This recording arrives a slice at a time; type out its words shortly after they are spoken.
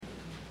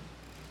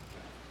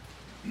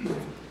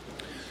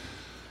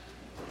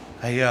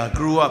I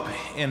grew up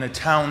in a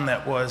town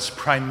that was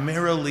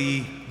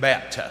primarily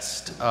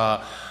Baptist.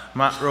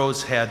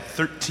 Montrose had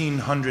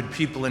 1,300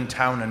 people in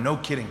town, and no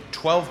kidding,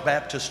 12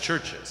 Baptist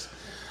churches,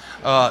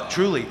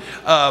 truly.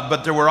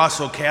 But there were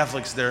also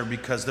Catholics there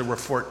because there were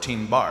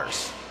 14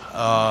 bars.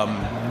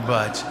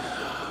 But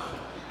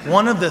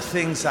one of the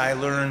things I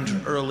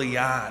learned early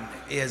on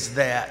is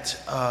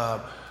that,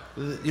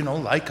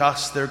 like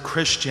us, they're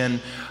Christian,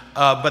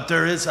 but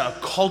there is a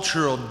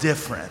cultural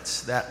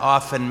difference that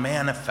often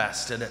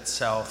manifested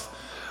itself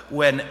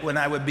when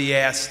I would be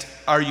asked,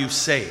 "Are you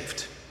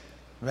saved?"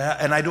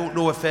 And I don't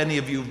know if any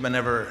of you have been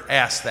ever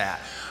asked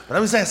that, but I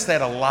was asked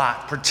that a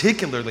lot,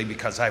 particularly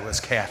because I was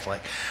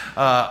Catholic.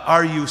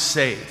 Are you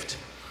saved?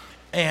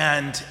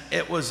 And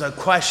it was a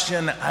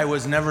question I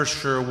was never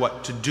sure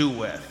what to do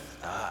with.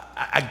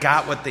 I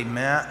got what they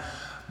meant,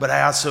 but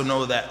I also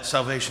know that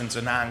salvation's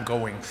an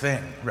ongoing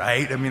thing,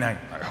 right? I mean, I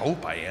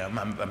hope I am.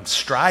 I'm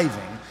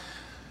striving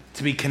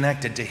to be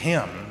connected to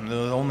Him,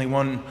 the only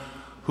one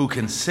who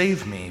can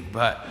save me.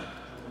 But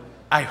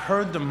I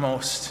heard the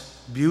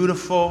most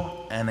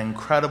beautiful and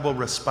incredible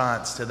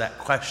response to that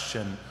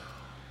question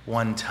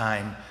one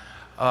time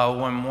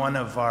when one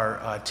of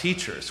our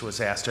teachers was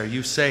asked, "Are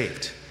you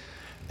saved?"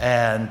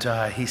 And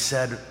he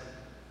said,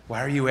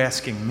 "Why are you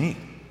asking me?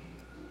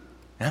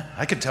 Yeah,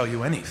 I could tell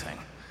you anything.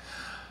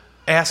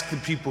 Ask the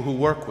people who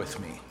work with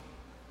me.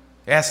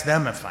 Ask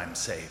them if I'm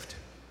saved.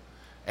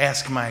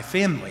 Ask my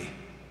family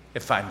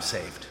if I'm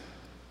saved.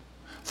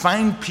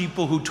 Find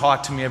people who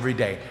talk to me every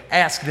day.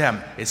 Ask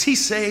them, is he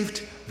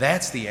saved?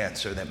 That's the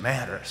answer that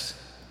matters."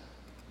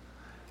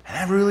 And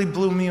that really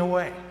blew me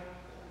away.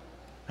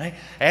 Right?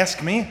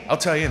 Ask me, I'll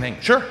tell you anything.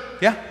 Sure,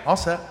 yeah, all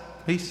set.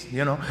 Peace,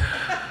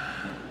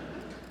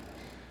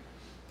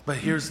 But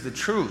here's the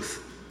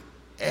truth,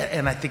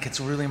 and I think it's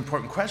a really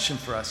important question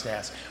for us to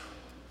ask.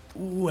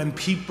 When the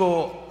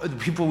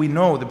people we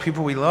know, the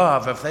people we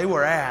love, if they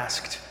were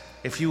asked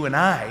if you and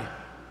I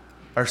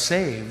are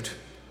saved,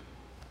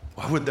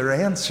 what would their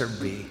answer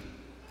be?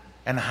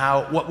 And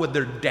what would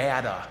their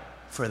data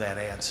for that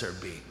answer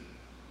be?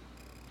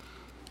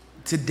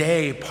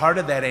 Today, part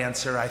of that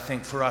answer, I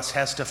think, for us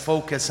has to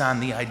focus on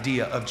the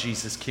idea of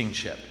Jesus'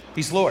 kingship.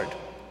 He's Lord.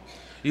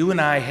 You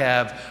and I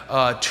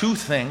have two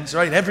things,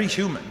 right? Every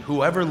human,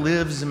 whoever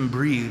lives and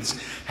breathes,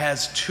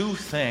 has two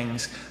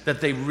things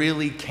that they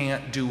really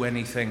can't do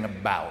anything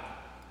about,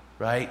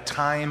 right?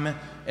 Time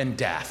and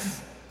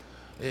death.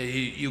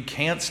 You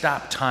can't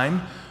stop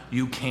time.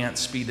 You can't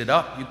speed it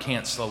up. You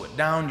can't slow it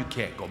down. You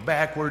can't go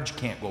backwards. You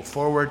can't go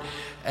forward.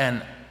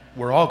 And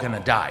we're all going to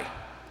die,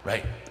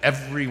 right?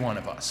 Every one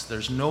of us.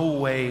 There's no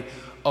way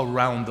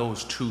around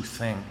those two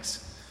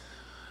things.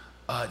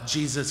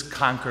 Jesus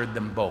conquered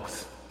them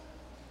both.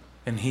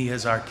 And He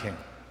is our King.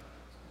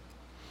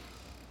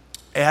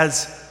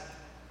 As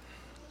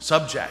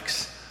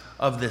subjects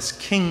of this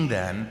King,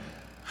 then,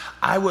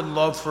 I would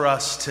love for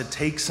us to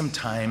take some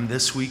time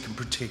this week in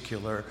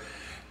particular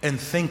and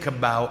think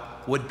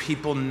about, would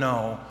people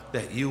know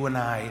that you and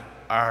I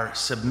are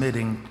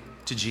submitting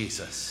to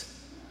Jesus,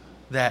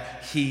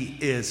 that He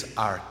is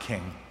our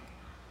King?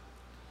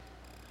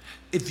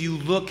 If you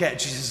look at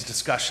Jesus'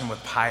 discussion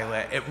with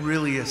Pilate, it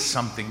really is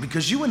something,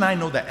 because you and I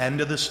know the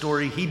end of the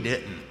story. He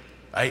didn't.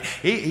 Right?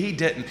 He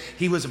didn't.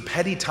 He was a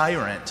petty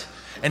tyrant,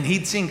 and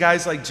he'd seen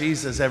guys like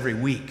Jesus every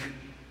week.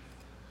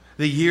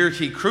 The year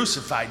he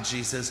crucified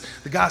Jesus,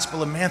 the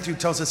Gospel of Matthew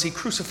tells us he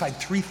crucified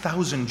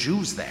 3,000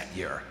 Jews that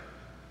year.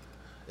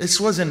 This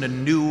wasn't a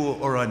new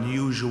or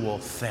unusual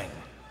thing.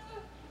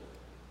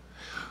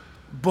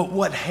 But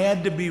what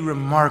had to be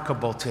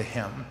remarkable to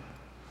him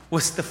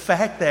was the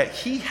fact that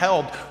he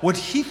held what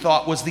he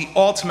thought was the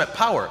ultimate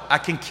power. I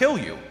can kill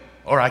you,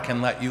 or I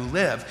can let you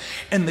live.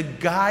 And the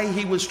guy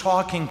he was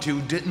talking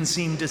to didn't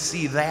seem to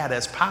see that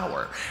as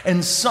power,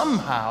 and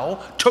somehow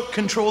took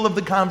control of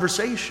the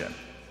conversation.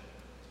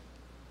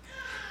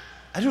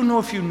 I don't know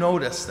if you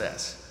noticed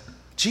this.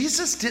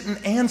 Jesus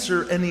didn't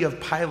answer any of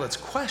Pilate's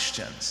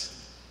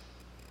questions.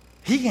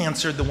 He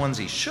answered the ones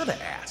he should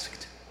have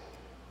asked.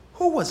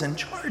 Who was in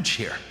charge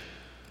here?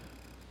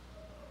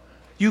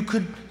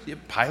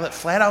 Pilate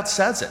flat out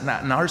says it,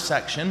 not in our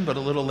section, but a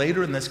little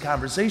later in this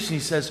conversation, he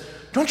says,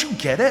 "Don't you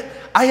get it?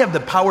 I have the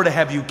power to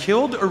have you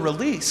killed or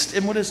released."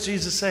 And what does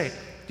Jesus say?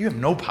 "You have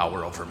no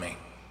power over me."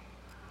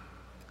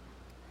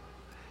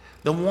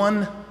 The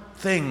one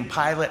thing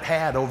Pilate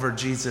had over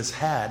Jesus'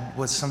 head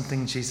was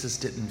something Jesus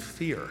didn't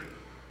fear.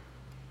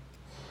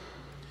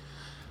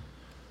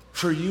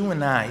 For you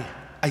and I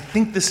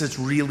think this is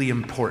really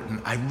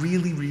important. I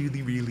really,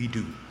 really, really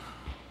do.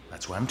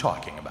 That's why I'm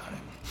talking about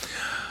it.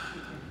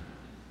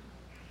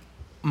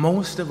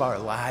 Most of our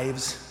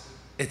lives,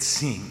 it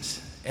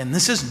seems, and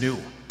this is new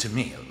to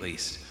me at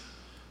least,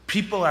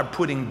 people are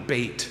putting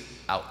bait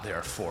out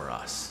there for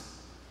us.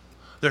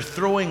 They're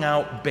throwing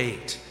out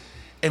bait,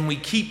 and we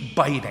keep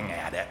biting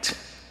at it,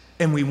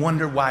 and we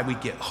wonder why we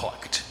get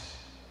hooked.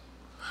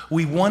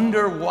 We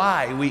wonder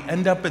why we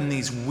end up in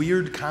these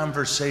weird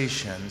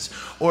conversations,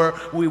 or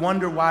we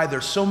wonder why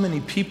there's so many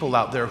people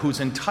out there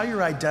whose entire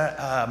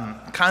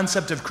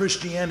concept of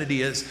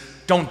Christianity is,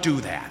 don't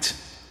do that.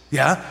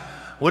 Yeah?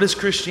 What is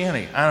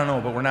Christianity? I don't know,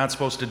 but we're not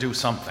supposed to do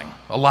something.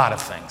 A lot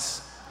of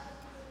things.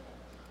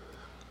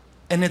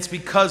 And it's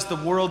because the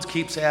world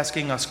keeps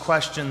asking us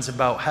questions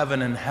about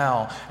heaven and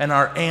hell, and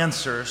our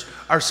answers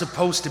are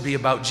supposed to be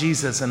about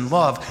Jesus and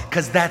love,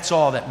 because that's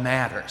all that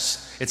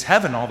matters. It's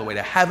heaven all the way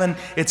to heaven,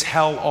 it's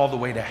hell all the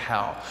way to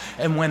hell.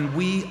 And when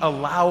we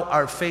allow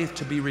our faith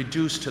to be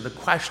reduced to the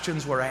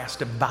questions we're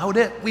asked about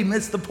it, we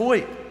miss the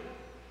point.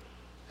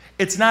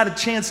 It's not a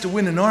chance to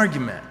win an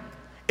argument,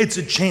 it's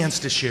a chance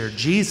to share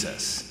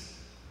Jesus.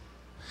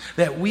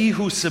 That we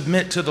who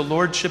submit to the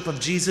lordship of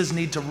Jesus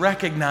need to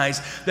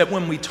recognize that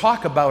when we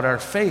talk about our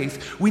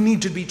faith, we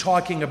need to be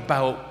talking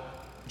about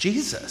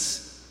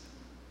Jesus.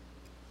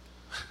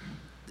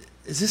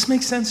 Does this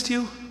make sense to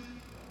you?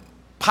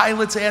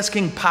 Pilate's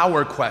asking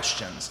power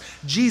questions.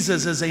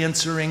 Jesus is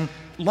answering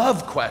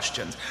love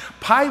questions.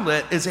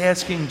 Pilate is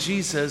asking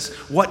Jesus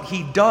what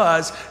he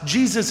does.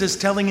 Jesus is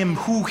telling him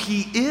who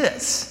he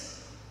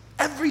is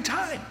every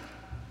time.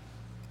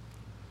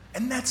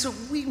 And that's what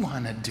we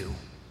want to do.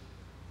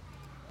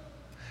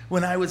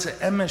 When I was at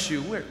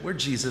MSU, where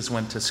Jesus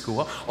went to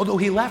school, although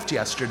he left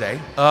yesterday.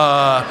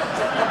 Let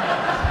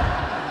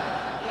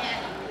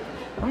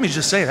me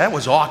just say, that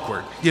was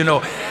awkward.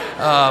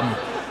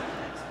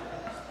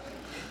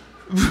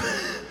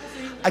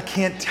 I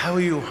can't tell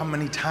you how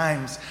many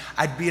times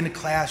I'd be in a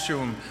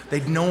classroom,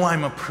 they'd know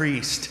I'm a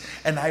priest,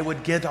 and I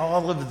would get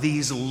all of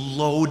these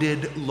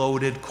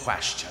loaded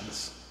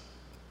questions.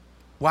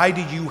 Why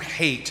do you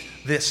hate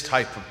this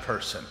type of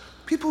person?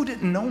 People who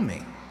didn't know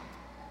me.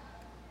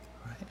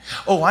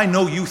 Oh, I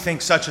know you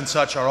think such and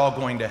such are all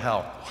going to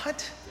hell.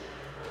 What?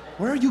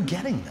 Where are you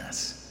getting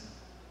this?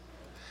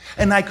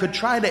 And I could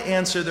try to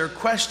answer their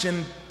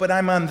question, but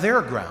I'm on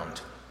their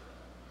ground.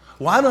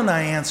 Why don't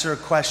I answer a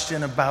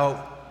question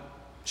about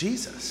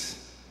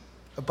Jesus,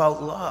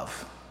 about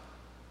love,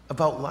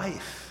 about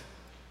life?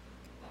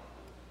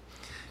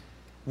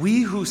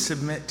 We who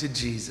submit to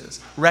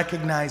Jesus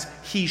recognize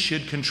he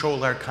should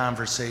control our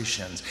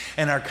conversations,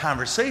 and our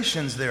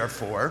conversations,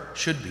 therefore,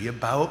 should be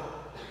about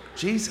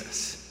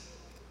Jesus.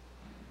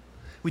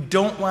 We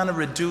don't want to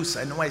reduce,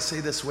 I know I say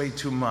this way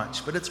too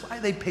much, but it's why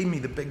they pay me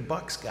the big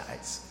bucks,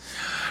 guys.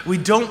 We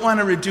don't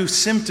want to reduce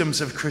symptoms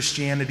of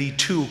Christianity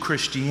to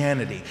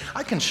Christianity.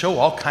 I can show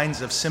all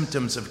kinds of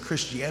symptoms of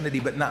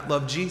Christianity, but not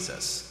love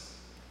Jesus.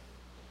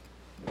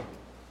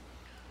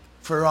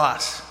 For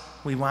us,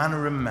 we want to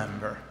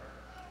remember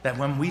that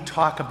when we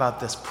talk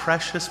about this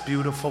precious,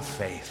 beautiful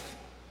faith,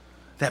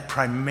 that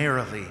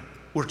primarily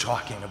we're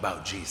talking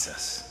about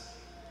Jesus.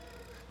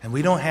 And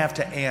we don't have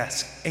to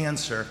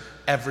answer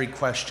every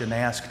question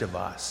asked of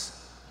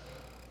us,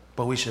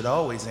 but we should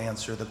always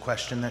answer the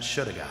question that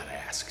should have got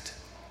asked.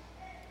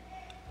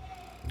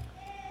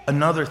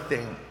 Another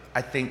thing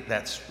I think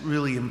that's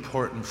really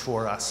important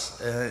for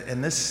us,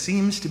 and this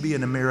seems to be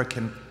an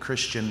American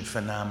Christian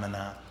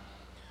phenomenon.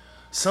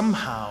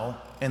 Somehow,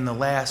 in the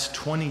last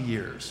 20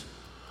 years,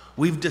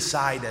 we've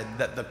decided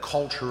that the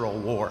cultural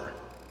war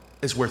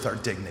is worth our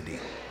dignity.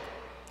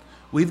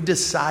 We've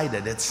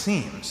decided, it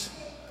seems,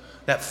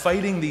 that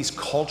fighting these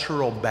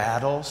cultural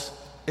battles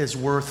is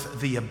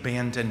worth the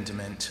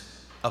abandonment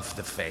of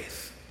the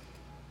faith.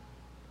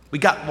 We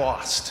got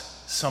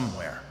lost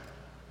somewhere.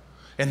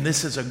 And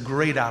this is a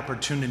great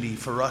opportunity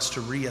for us to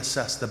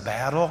reassess the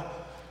battle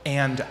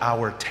and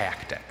our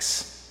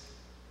tactics.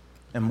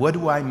 And what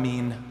do I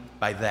mean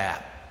by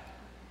that?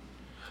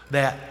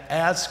 That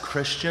as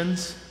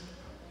Christians,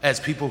 as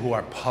people who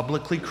are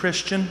publicly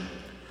Christian,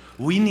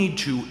 we need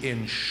to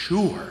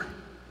ensure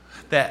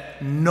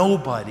that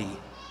nobody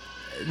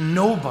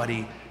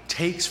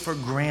takes for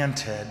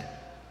granted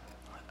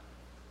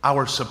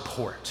our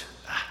support.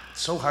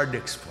 It's so hard to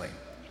explain.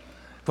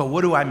 But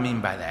what do I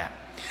mean by that?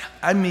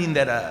 I mean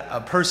that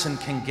a person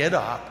can get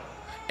up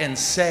and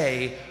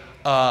say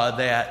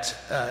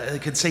they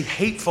could say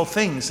hateful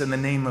things in the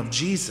name of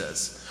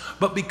Jesus.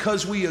 But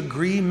because we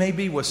agree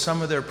maybe with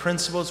some of their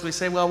principles, we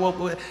say,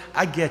 well,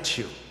 I get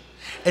you.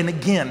 And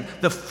again,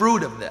 the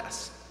fruit of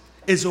this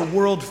is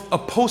a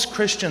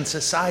post-Christian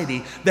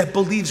society that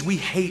believes we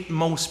hate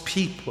most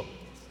people.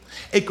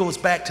 It goes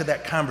back to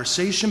that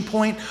conversation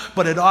point,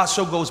 but it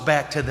also goes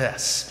back to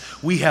this.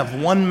 We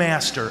have one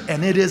master,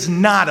 and it is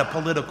not a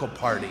political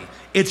party.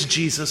 It's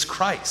Jesus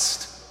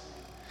Christ.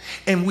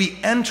 And we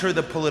enter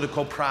the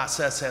political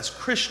process as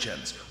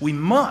Christians. We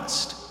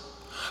must.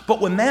 But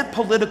when that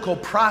political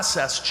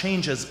process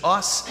changes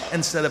us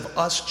instead of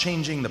us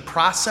changing the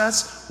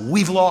process,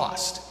 we've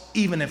lost,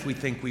 even if we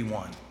think we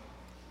won.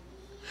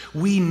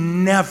 We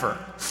never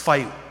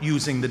fight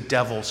using the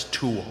devil's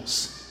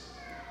tools.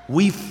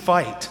 We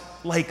fight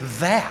like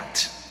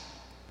that.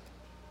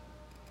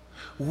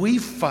 We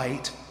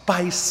fight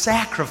by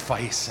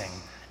sacrificing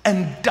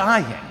and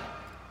dying.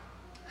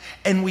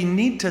 And we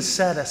need to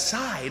set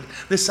aside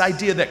this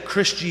idea that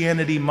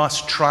Christianity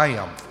must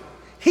triumph.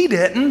 He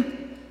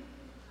didn't.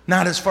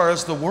 not as far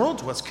as the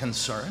world was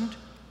concerned.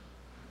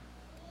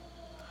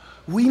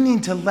 We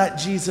need to let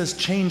Jesus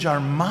change our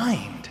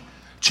mind,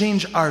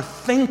 change our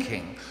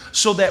thinking,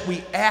 so that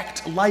we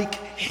act like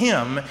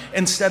him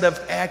instead of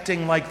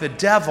acting like the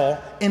devil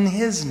in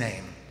his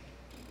name.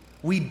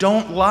 We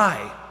don't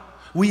lie.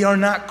 We are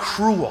not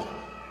cruel.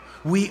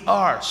 We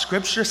are.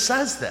 Scripture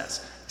says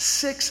this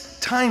 6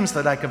 times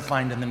that I could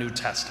find in the New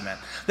Testament,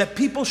 that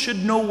people should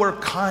know we're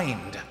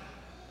kind.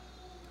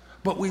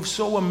 But we've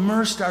so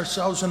immersed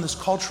ourselves in this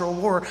cultural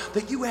war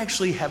that you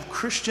actually have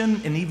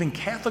Christian and even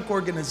Catholic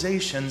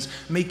organizations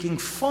making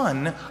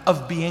fun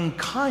of being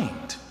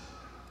kind.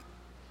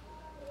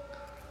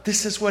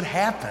 This is what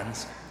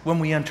happens when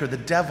we enter the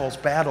devil's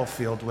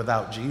battlefield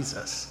without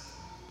Jesus.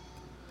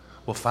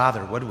 Well,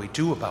 Father, what do we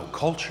do about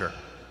culture?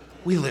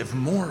 We live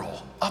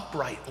moral,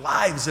 upright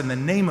lives in the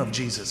name of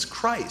Jesus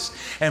Christ,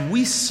 and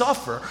we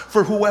suffer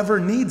for whoever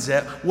needs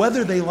it,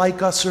 whether they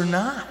like us or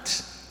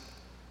not.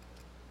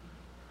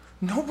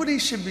 Nobody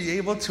should be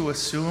able to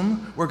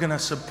assume we're going to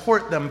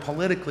support them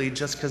politically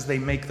just because they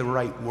make the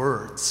right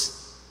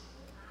words.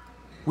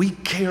 We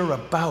care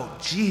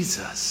about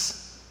Jesus.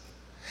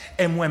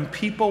 And when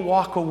people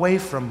walk away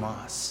from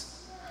us,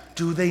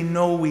 do they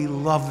know we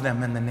love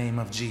them in the name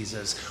of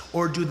Jesus?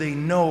 Or do they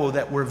know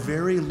that we're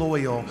very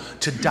loyal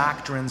to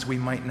doctrines we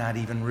might not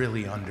even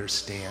really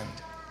understand?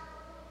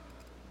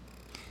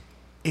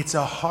 It's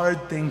a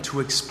hard thing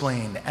to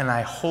explain, and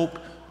I hope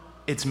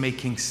it's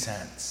making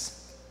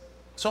sense.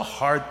 It's a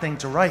hard thing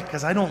to write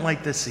because I don't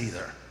like this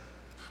either.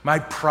 My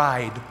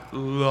pride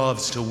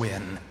loves to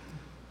win.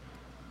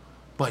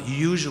 But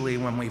usually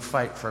when we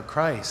fight for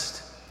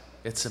Christ,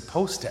 it's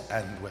supposed to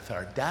end with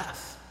our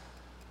death,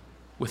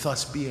 with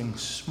us being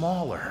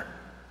smaller,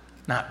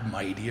 not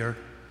mightier.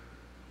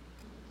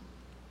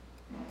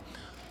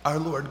 Our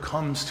Lord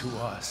comes to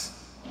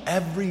us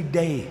every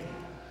day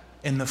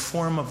in the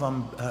form of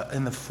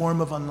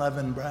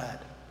unleavened bread.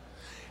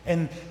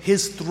 And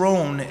his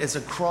throne is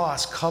a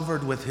cross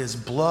covered with his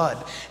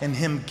blood and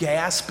him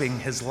gasping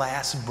his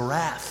last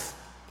breath.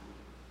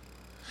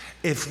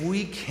 If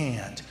we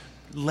can't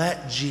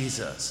let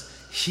Jesus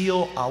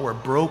heal our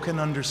broken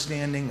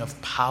understanding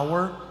of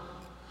power,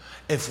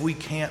 if we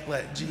can't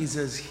let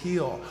Jesus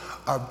heal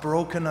our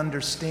broken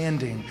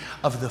understanding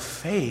of the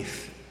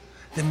faith,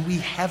 then we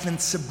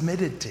haven't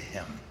submitted to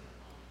him.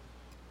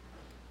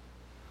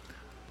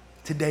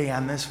 Today,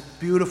 on this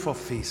beautiful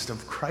feast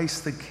of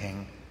Christ the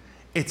King,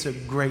 it's a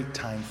great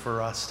time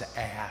for us to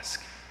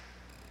ask,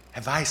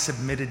 have I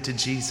submitted to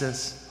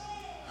Jesus?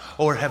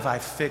 Or have I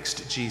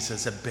fixed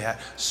Jesus a bit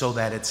so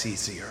that it's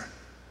easier?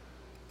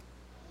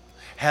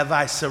 Have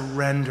I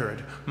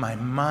surrendered my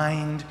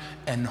mind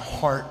and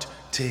heart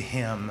to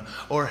him?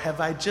 Or have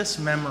I just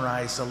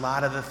memorized a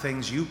lot of the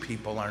things you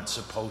people aren't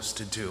supposed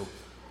to do?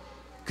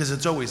 Because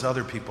it's always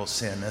other people's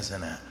sin,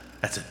 isn't it?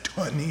 That's a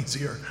ton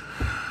easier.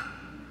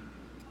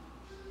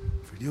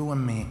 For you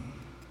and me,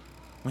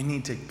 we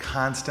need to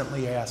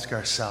constantly ask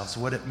ourselves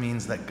what it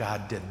means that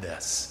God did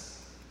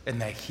this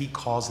and that he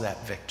calls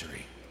that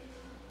victory.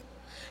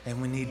 And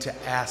we need to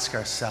ask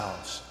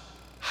ourselves,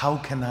 how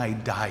can I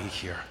die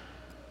here?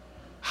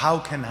 How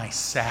can I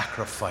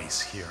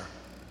sacrifice here?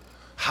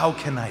 How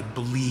can I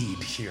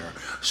bleed here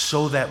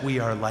so that we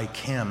are like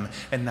him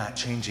and not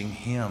changing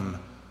him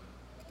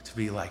to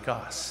be like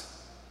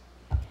us?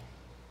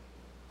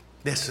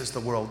 This is the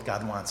world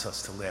God wants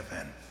us to live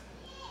in.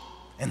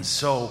 And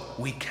so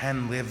we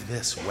can live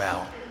this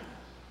well,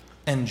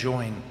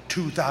 enjoying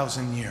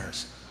 2,000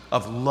 years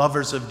of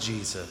lovers of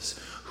Jesus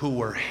who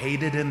were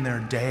hated in their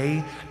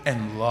day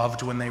and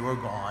loved when they were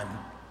gone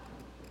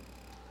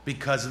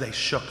because they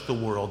shook the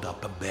world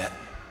up a bit.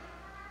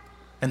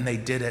 And they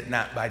did it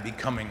not by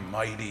becoming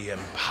mighty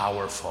and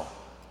powerful,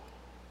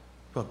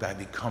 but by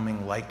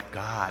becoming like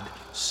God,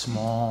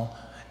 small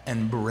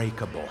and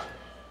breakable.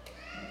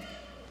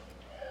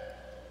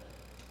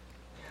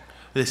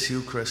 This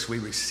Eucharist we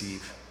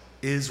receive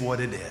is what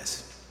it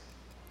is.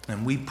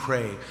 And we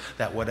pray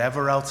that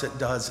whatever else it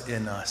does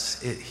in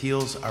us, it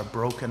heals our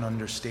broken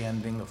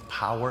understanding of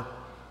power,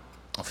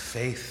 of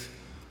faith,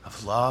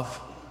 of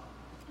love,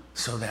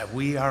 so that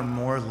we are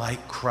more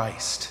like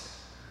Christ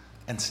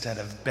instead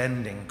of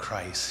bending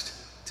Christ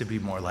to be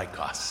more like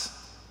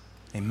us.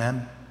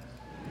 Amen?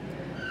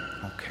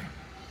 Okay.